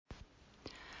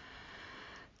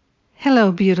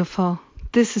Hello, beautiful.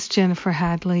 This is Jennifer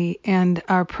Hadley, and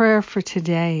our prayer for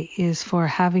today is for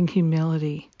having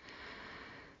humility.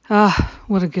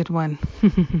 What a good one.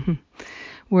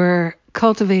 We're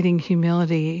cultivating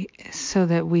humility so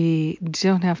that we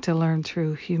don't have to learn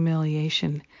through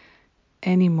humiliation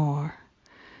anymore.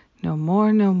 No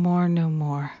more, no more, no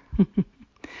more.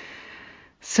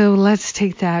 So let's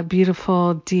take that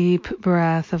beautiful, deep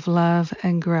breath of love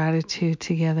and gratitude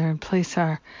together and place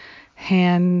our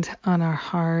hand on our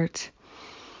heart.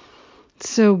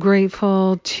 So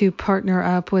grateful to partner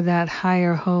up with that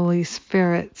higher Holy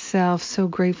Spirit self. So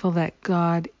grateful that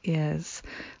God is.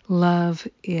 Love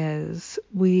is.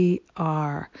 We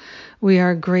are. We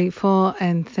are grateful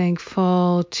and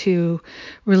thankful to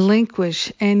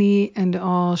relinquish any and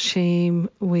all shame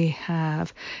we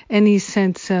have, any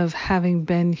sense of having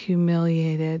been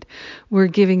humiliated. We're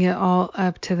giving it all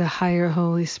up to the higher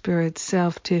Holy Spirit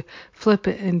self to flip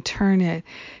it and turn it,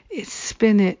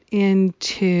 spin it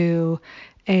into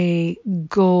a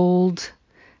gold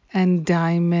and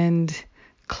diamond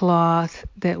cloth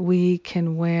that we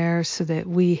can wear so that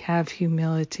we have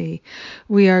humility.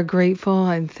 We are grateful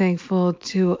and thankful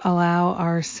to allow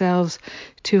ourselves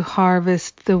to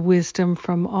harvest the wisdom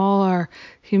from all our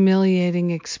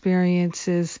humiliating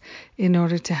experiences in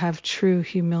order to have true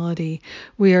humility.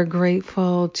 We are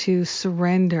grateful to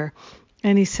surrender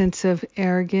any sense of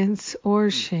arrogance or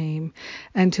shame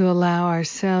and to allow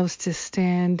ourselves to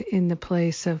stand in the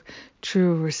place of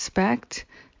true respect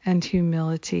and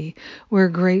humility. We're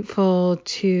grateful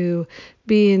to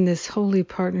be in this holy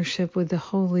partnership with the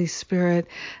Holy Spirit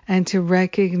and to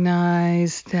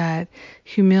recognize that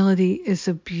humility is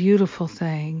a beautiful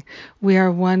thing. We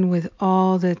are one with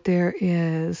all that there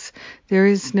is. There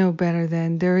is no better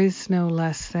than, there is no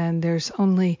less than, there's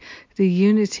only the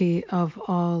unity of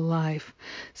all life.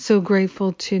 So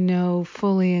grateful to know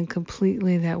fully and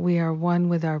completely that we are one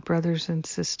with our brothers and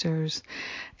sisters,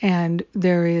 and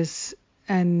there is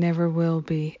and never will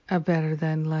be a better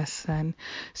than, less than.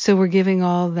 So we're giving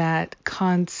all that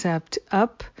concept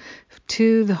up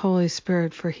to the Holy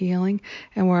Spirit for healing,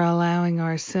 and we're allowing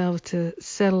ourselves to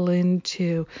settle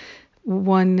into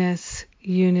oneness,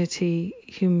 unity,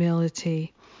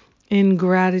 humility. In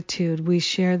gratitude, we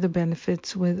share the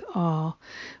benefits with all.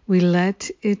 We let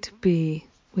it be.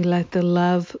 We let the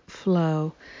love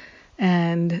flow.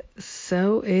 And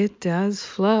so it does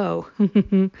flow.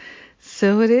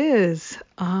 So it is.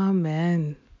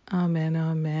 Amen. Amen.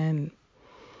 Amen.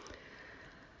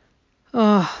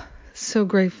 Oh, so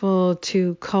grateful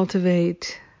to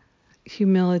cultivate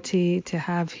humility, to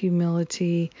have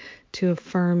humility, to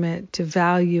affirm it, to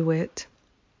value it,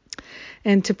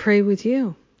 and to pray with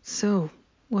you. So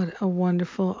what a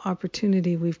wonderful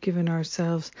opportunity we've given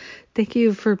ourselves. Thank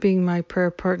you for being my prayer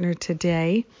partner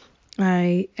today.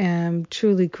 I am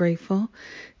truly grateful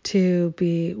to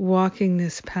be walking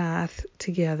this path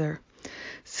together.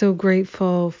 So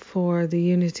grateful for the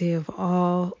unity of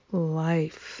all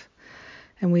life.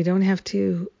 And we don't have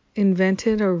to invent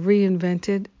it or reinvent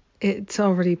it. It's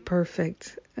already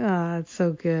perfect. It's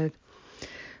so good.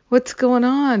 What's going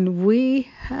on? We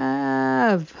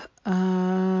have...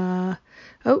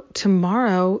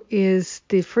 tomorrow is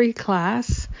the free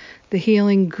class, the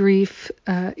Healing Grief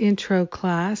intro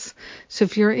class. So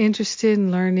if you're interested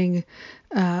in learning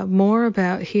more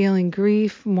about healing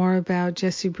grief, more about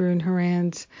Jessie Brune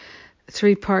Horan's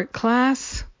 3-part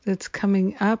class that's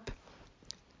coming up,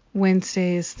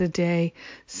 Wednesday is the day.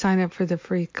 Sign up for the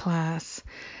free class.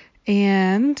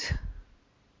 And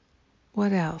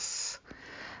what else?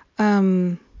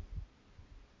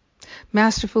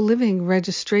 Masterful Living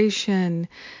registration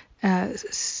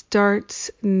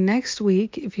starts next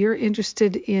week. If you're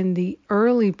interested in the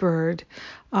early bird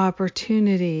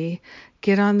opportunity,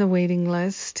 get on the waiting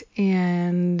list.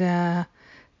 And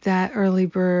that early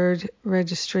bird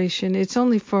registration, it's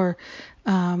only for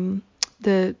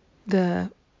the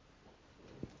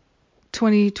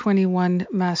 2021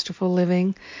 Masterful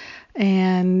Living.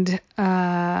 And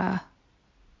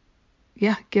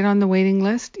get on the waiting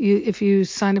list. If you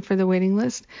sign up for the waiting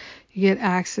list, you get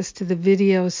access to the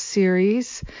video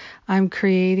series I'm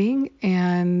creating,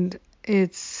 and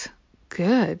it's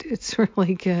good. It's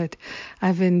really good.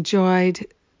 I've enjoyed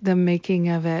the making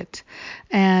of it,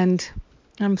 and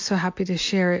I'm so happy to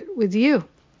share it with you.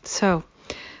 So,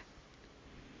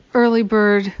 early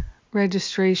bird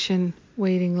registration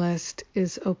waiting list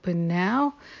is open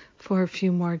now for a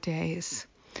few more days.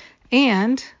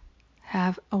 And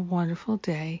have a wonderful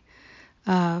day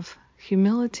of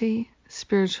humility,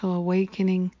 spiritual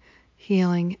awakening,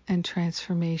 healing, and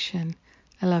transformation.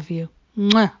 I love you.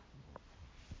 Mwah.